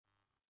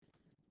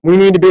We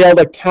need to be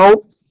able to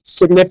count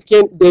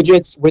significant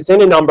digits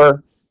within a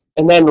number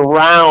and then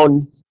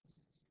round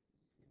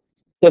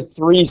to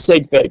 3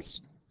 sig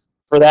figs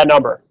for that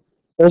number.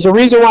 There's a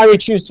reason why we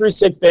choose 3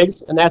 sig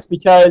figs, and that's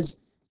because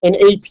in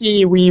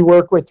AP we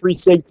work with 3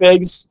 sig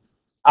figs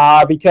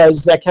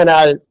because that kind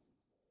of,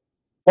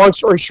 long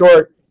story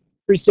short,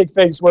 3 sig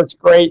figs works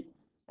great,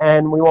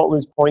 and we won't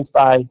lose points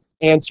by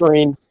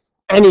answering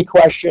any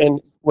question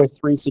with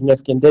 3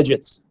 significant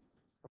digits.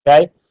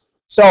 Okay,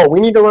 so we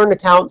need to learn to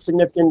count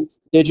significant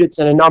digits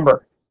in a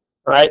number.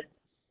 All right.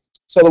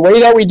 So the way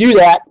that we do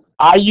that,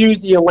 I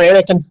use the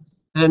Atlantic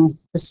and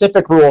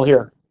Pacific rule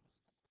here.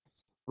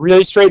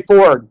 Really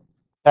straightforward.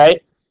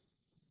 Okay.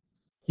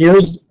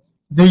 Here's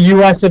the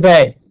U.S. of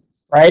A.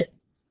 Right.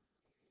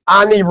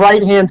 On the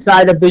right-hand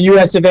side of the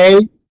U.S. of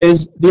A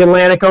is the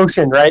Atlantic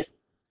Ocean. Right.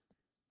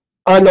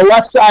 On the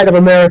left side of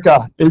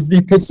America is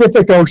the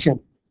Pacific Ocean.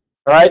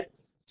 All right.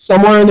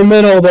 Somewhere in the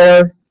middle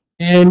there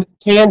in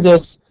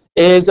Kansas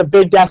is a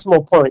big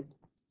decimal point.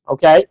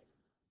 Okay.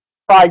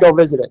 Probably go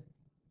visit it.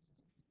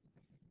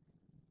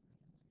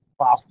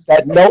 Wow.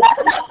 That no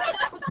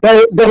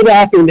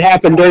laughing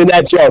happened during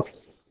that joke.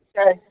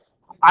 Okay.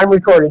 I'm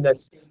recording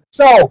this.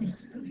 So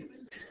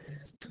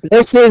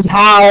this is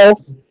how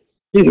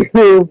you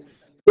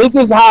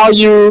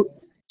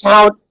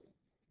count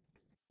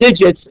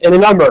digits in a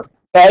number.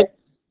 Okay.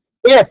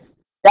 If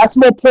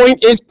decimal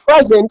point is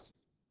present,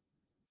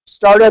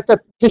 start at the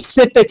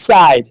Pacific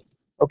side.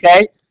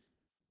 Okay.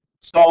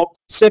 So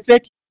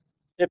Pacific,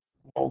 if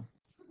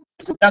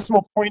the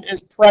decimal point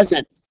is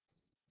present,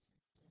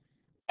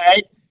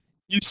 okay,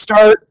 you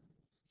start,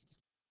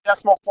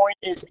 decimal point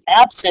is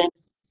absent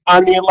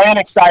on the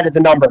Atlantic side of the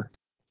number.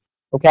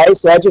 Okay,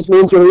 so that just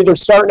means you're either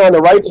starting on the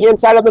right-hand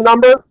side of the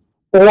number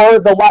or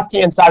the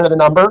left-hand side of the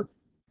number.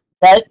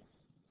 Okay,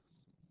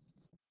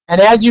 and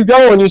as you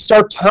go and you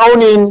start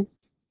counting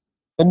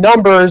the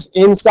numbers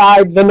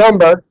inside the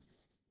number,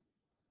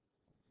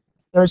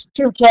 there's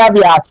 2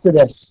 caveats to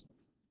this.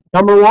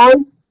 Number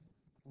 1,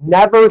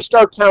 never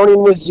start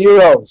counting with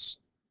zeros.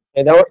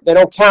 They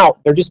don't count.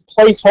 They're just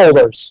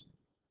placeholders.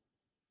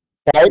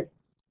 Okay?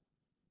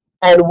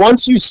 And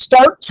once you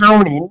start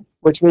counting,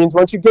 which means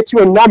once you get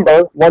to a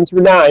number, 1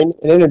 through 9,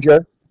 an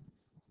integer,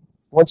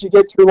 once you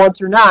get through 1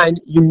 through 9,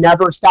 you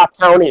never stop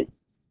counting.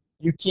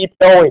 You keep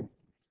going,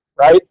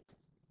 right?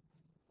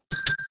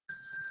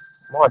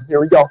 Come on,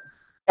 here we go.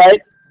 Okay?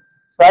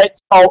 Right?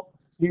 So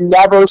you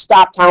never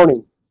stop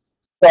counting.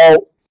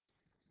 So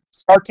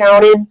start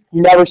counting,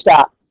 you never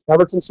stop.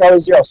 Never can start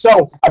at 0.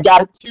 So I've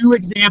got 2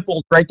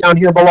 examples right down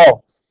here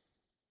below.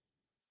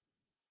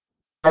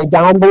 Right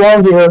down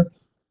below here,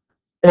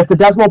 if the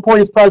decimal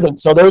point is present.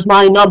 So there's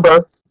my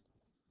number.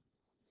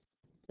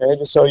 Okay,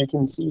 just so you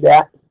can see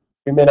that.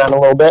 Zoom in on a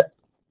little bit.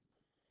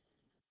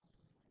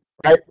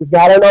 Right, we've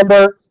got a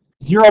number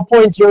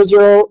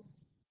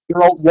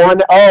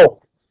 0.00010.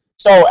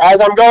 So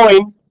as I'm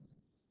going,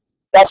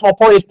 decimal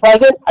point is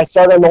present. I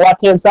start on the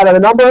left-hand side of the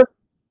number.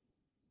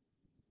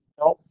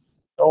 Nope,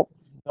 nope,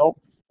 nope,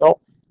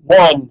 nope.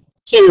 1,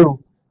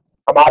 2.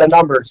 I'm out of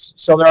numbers.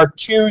 So there are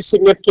 2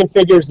 significant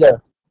figures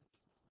there.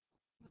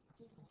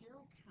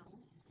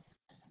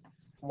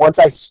 Once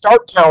I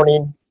start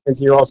counting, the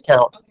zeros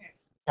count.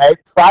 Okay.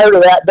 Prior to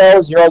that,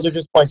 though, zeros are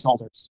just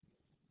placeholders.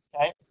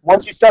 Okay.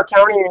 Once you start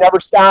counting, you never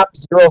stop.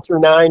 0 through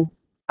 9,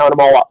 count them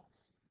all up.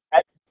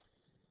 Okay.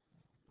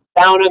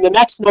 Down in the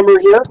next number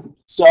here.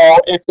 So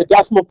if the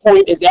decimal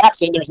point is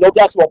absent, there's no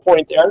decimal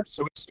point there.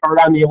 So we start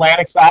on the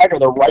Atlantic side or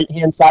the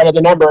right-hand side of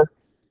the number.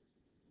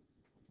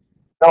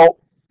 Nope,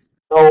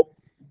 nope,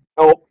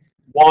 nope.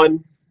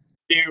 1,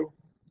 2,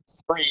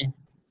 3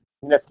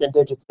 significant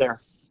digits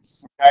there.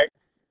 Okay.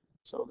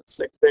 So the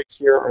sig figs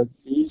here are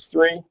these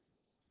 3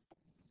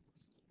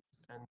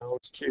 and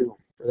those 2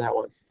 for that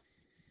one.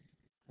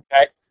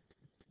 Okay.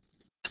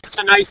 This is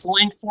a nice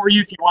link for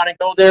you if you want to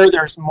go there.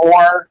 There's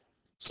more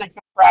sig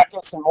fig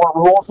practice and more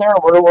rules there.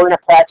 We're going to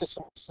practice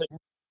some sig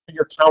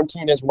figure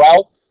counting as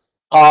well.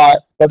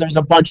 But there's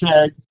a bunch of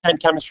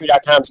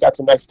 10chemistry.com's got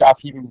some nice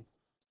stuff. Even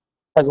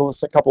has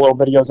a couple little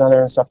videos on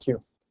there and stuff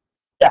too.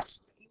 Yes.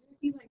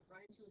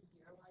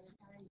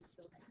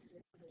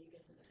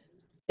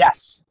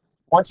 Yes.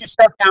 Once you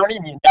start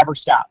counting, you never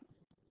stop.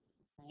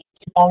 You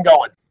keep on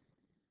going.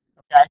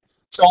 Okay?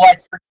 So, like,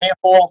 for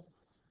example,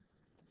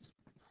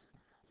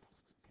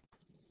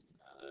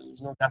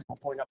 there's no decimal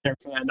point up there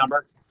for that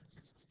number.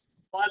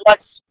 But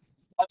let's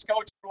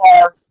go to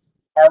our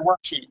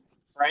worksheet,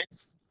 right?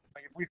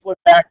 Like if we flip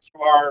back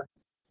to our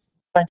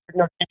scientific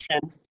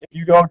notation, if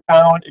you go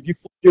down, if you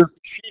flip your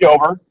sheet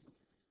over,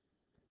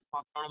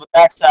 I'll go to the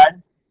back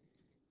side,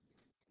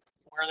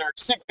 where there's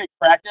sig fig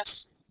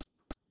practice.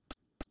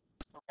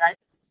 Okay?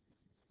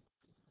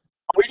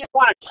 We just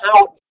want to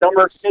count the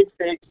number of sig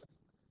figs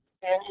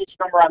and each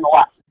number on the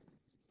left.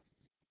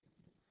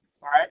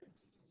 All right?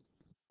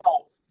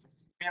 So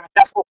we have a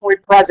decimal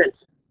point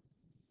present.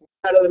 What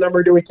kind of the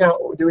number do we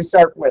count? Do we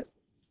start with?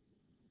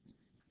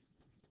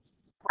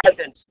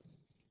 Present.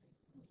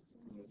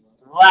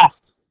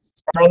 Left.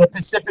 Start on the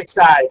Pacific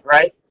side,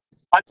 right?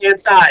 Left-hand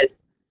side.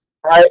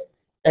 All right,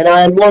 and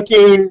I'm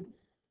looking.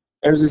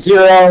 There's a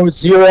 0,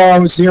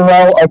 0,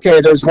 0. Okay,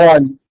 there's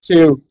 1,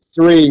 2,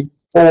 3,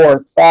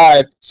 4,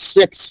 5,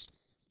 6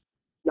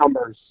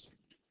 numbers.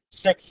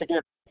 6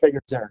 significant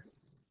figures there.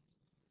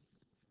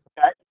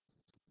 Okay.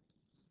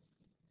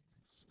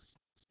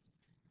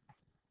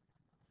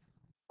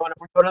 But if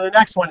we go to the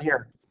next one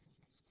here,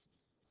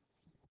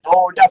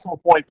 no decimal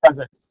point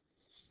present.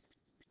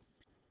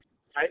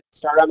 All right,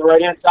 start on the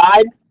right-hand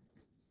side.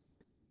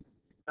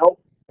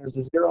 Nope, there's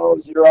a 0,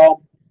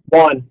 0,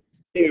 1,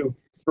 2,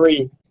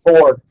 3,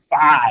 4,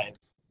 5.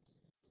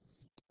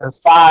 There are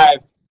 5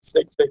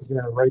 sig figs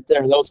there, right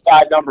there. Those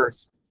 5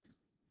 numbers.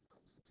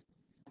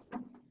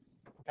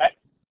 Okay.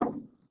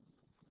 All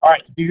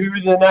right, do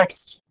the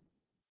next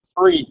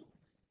 3.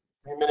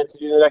 3 minutes to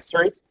do the next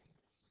 3.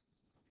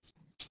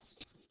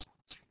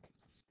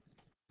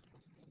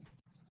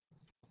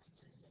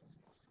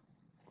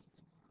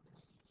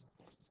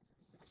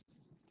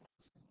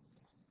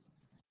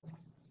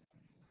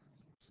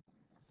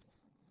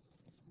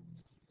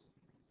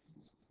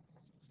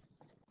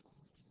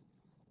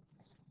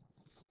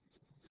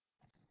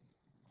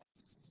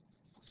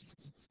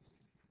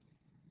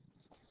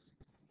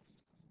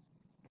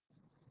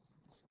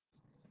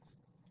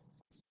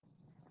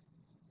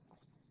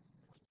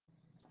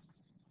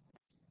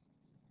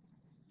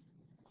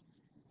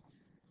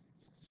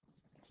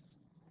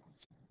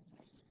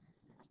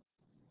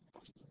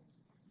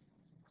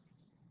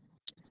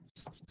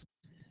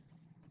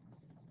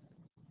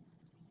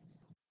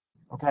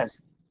 Okay.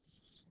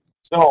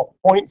 So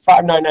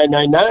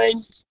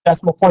 0.59999,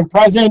 decimal point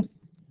present.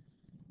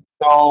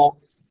 So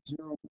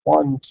 0,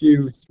 1,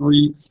 2,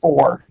 3,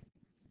 4.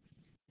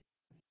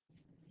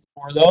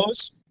 4 of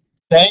those.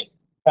 Okay.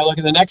 If I look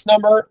at the next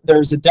number,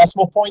 there's a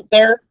decimal point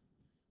there.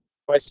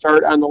 So I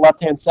start on the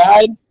left-hand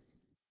side.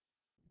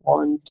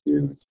 1,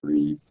 2,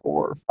 3,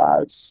 4,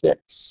 5,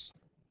 6.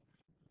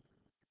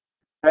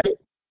 Okay.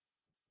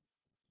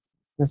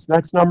 This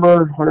next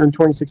number,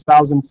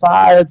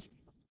 126,005.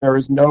 There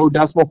is no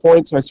decimal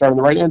point, so I start on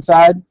the right-hand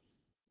side.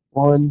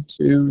 1,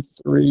 2,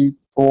 3,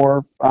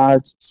 4,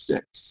 5,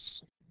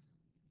 6.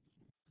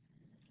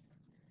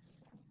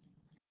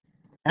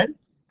 Okay.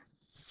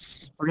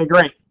 Okay,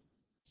 great.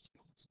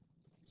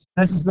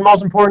 This is the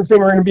most important thing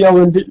we're going to be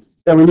able to do,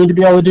 that we need to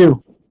be able to do.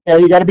 Okay,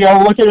 you got to be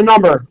able to look at a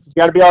number. You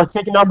got to be able to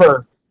take a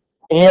number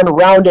and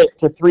round it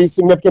to 3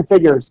 significant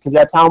figures, because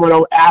that's how I'm going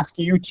to ask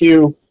you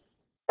to,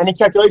 any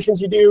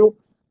calculations you do,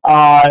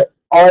 all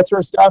that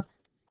sort of stuff,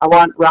 I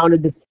want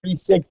rounded to 3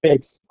 sig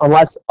figs,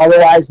 unless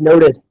otherwise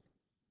noted.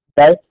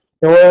 Okay?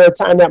 The only other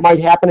time that might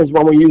happen is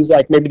when we use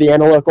like maybe the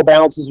analytical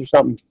balances or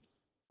something,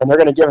 and they're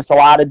going to give us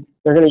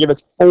they're going to give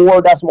us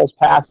 4 decimals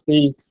past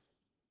the,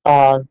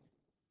 past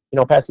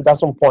the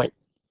decimal point,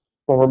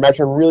 when we're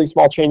measuring really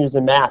small changes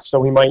in mass. So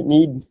we might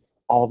need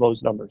all of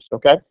those numbers.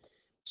 Okay?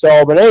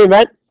 So, but in any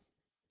event,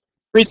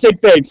 3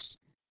 sig figs.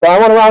 So I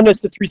want to round this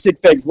to 3 sig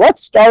figs.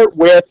 Let's start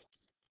with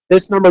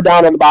this number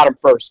down on the bottom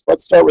first.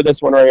 Let's start with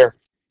this one right here.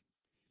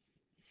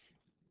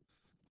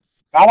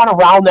 I want to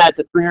round that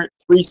to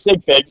 3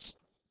 sig figs.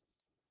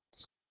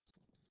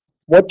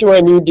 What do I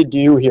need to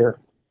do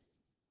here?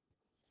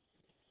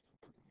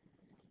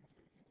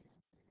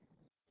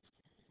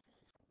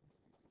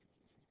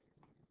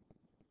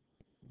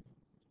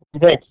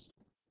 What do you think?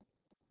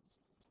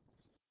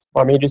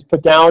 Want me to just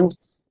put down,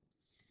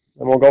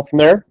 and we'll go from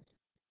there?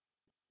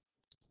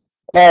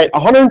 All right,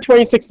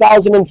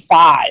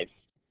 126,005.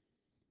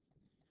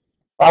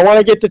 I want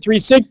to get to 3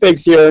 sig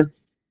figs here.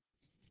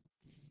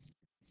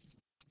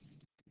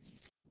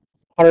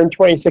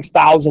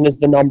 126,000 is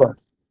the number.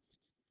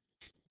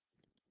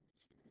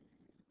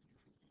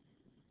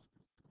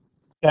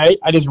 Okay,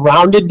 I just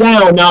rounded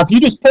down. Now, if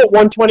you just put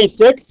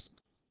 126,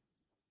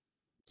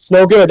 it's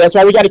no good. That's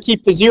why we got to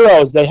keep the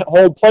zeros. They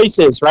hold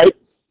places, right?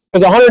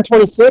 Because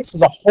 126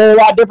 is a whole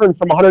lot different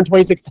from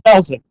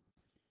 126,000,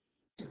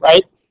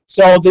 right?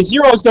 So the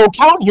zeros don't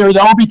count here,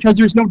 though, because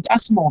there's no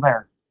decimal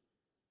there,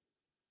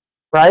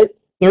 right?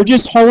 They're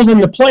just holding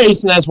the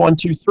place, and that's 1,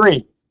 2,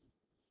 3.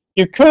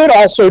 You could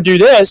also do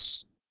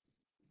this,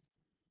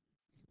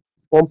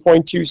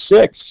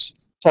 1.26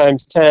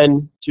 times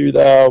 10 to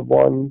the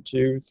 1,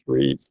 2,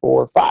 3,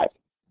 4, 5.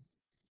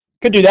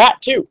 Could do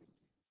that, too.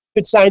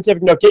 Good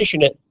scientific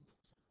notation it.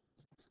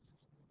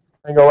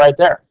 And go right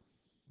there.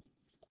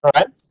 All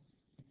right.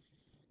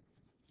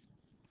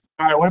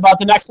 All right, what about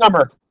the next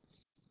number?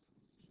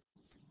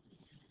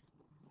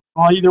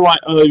 Well, either one.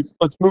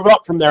 Let's move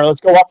up from there. Let's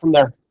go up from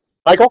there.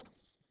 Michael?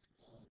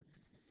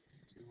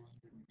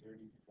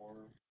 234.0.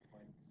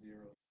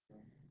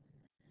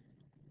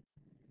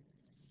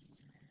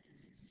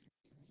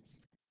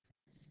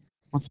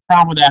 What's the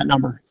problem with that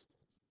number?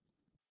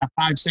 A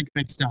 5 sig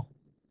fig still.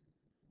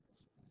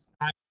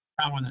 What's the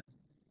problem with it?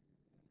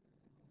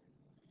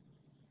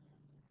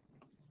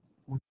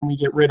 What can we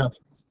get rid of?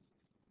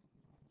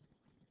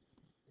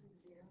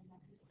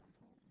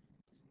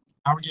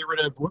 How would we get rid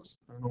of, whoops,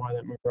 I don't know why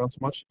that moved around so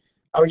much.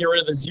 How would we get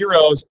rid of the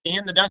zeros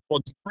and the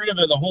decimal? Just get rid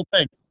of the whole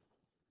thing.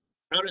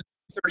 Round it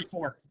to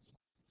 34.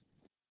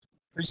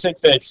 3 sig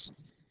figs.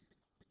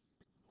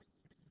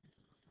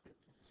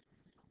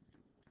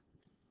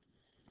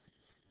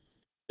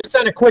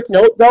 on a quick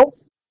note, though,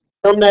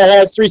 something that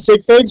has 3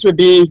 sig figs would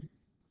be,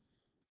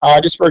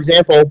 just for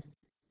example,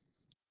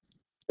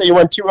 say you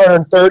want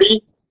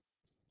 230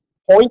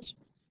 point,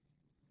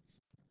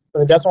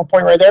 the decimal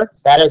point right there,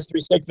 that has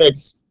 3 sig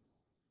figs,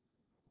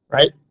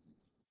 right?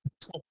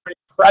 So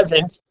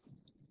present,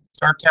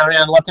 start counting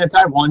on the left-hand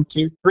side, 1,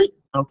 2, 3.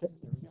 Okay,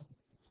 there we go.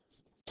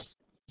 Just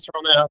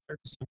throwing that out there.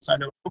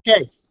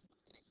 Okay,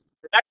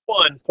 the next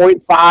one,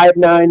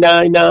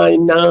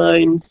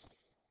 0.59999.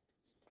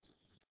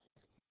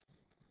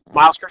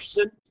 Miles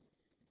Christensen.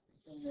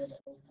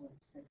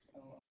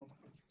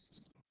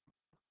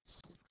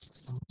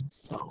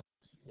 So,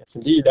 yes,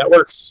 indeed, that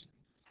works.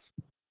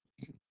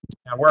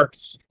 That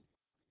works.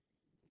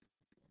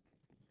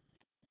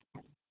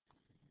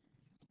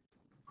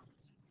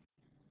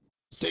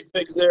 Sig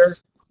figs there.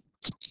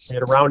 You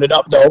got to round it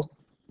up, though.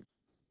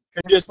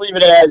 Couldn't just leave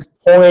it as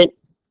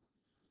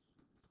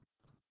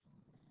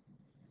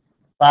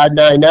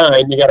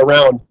 0.599. You got to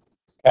round.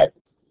 Okay.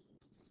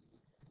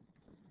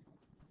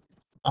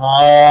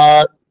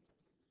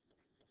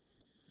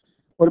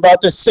 What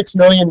about this 6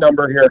 million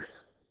number here?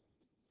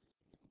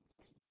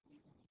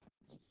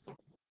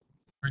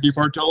 Rudy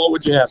Bartolo,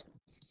 what'd you have?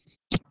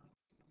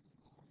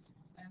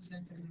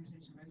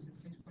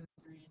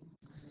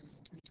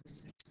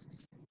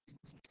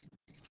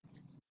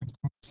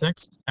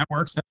 6. That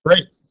works. That's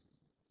great.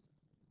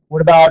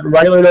 What about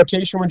regular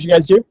notation? What'd you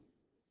guys do?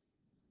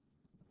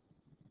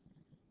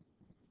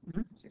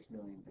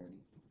 6,030,000.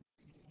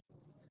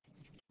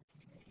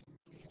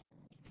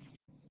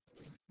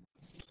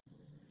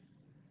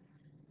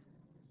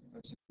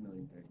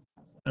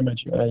 I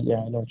meant you. Yeah,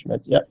 I know what you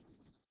meant. Yep.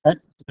 Okay.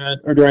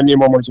 Or do I need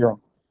one more zero?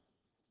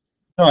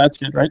 No, that's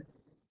good, right?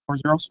 4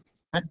 zeros.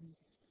 Okay.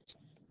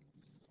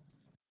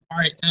 All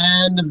right,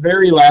 and the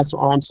very last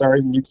one. Oh, I'm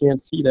sorry, you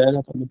can't see that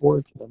up on the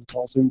board because I'm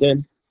all zoomed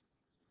in.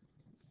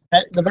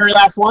 Okay, the very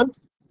last one.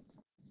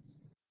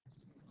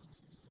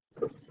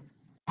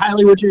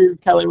 Kelly, what'd you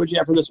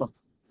have for this one?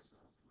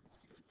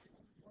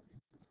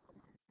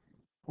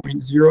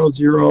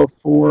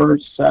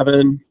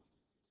 0.0047.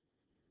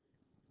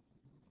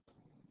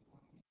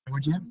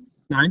 What'd you have?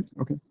 9?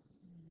 Okay.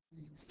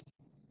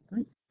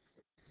 Great.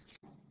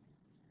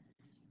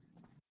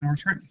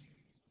 That's right.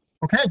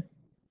 Okay.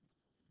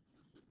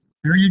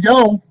 There you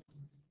go.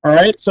 All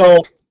right,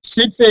 so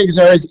sig figs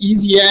are as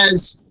easy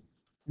as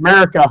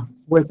America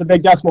with a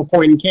big decimal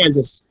point in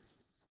Kansas.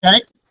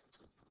 Okay?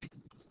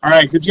 All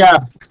right, good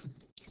job.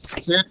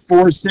 That's it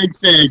for sig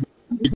fig.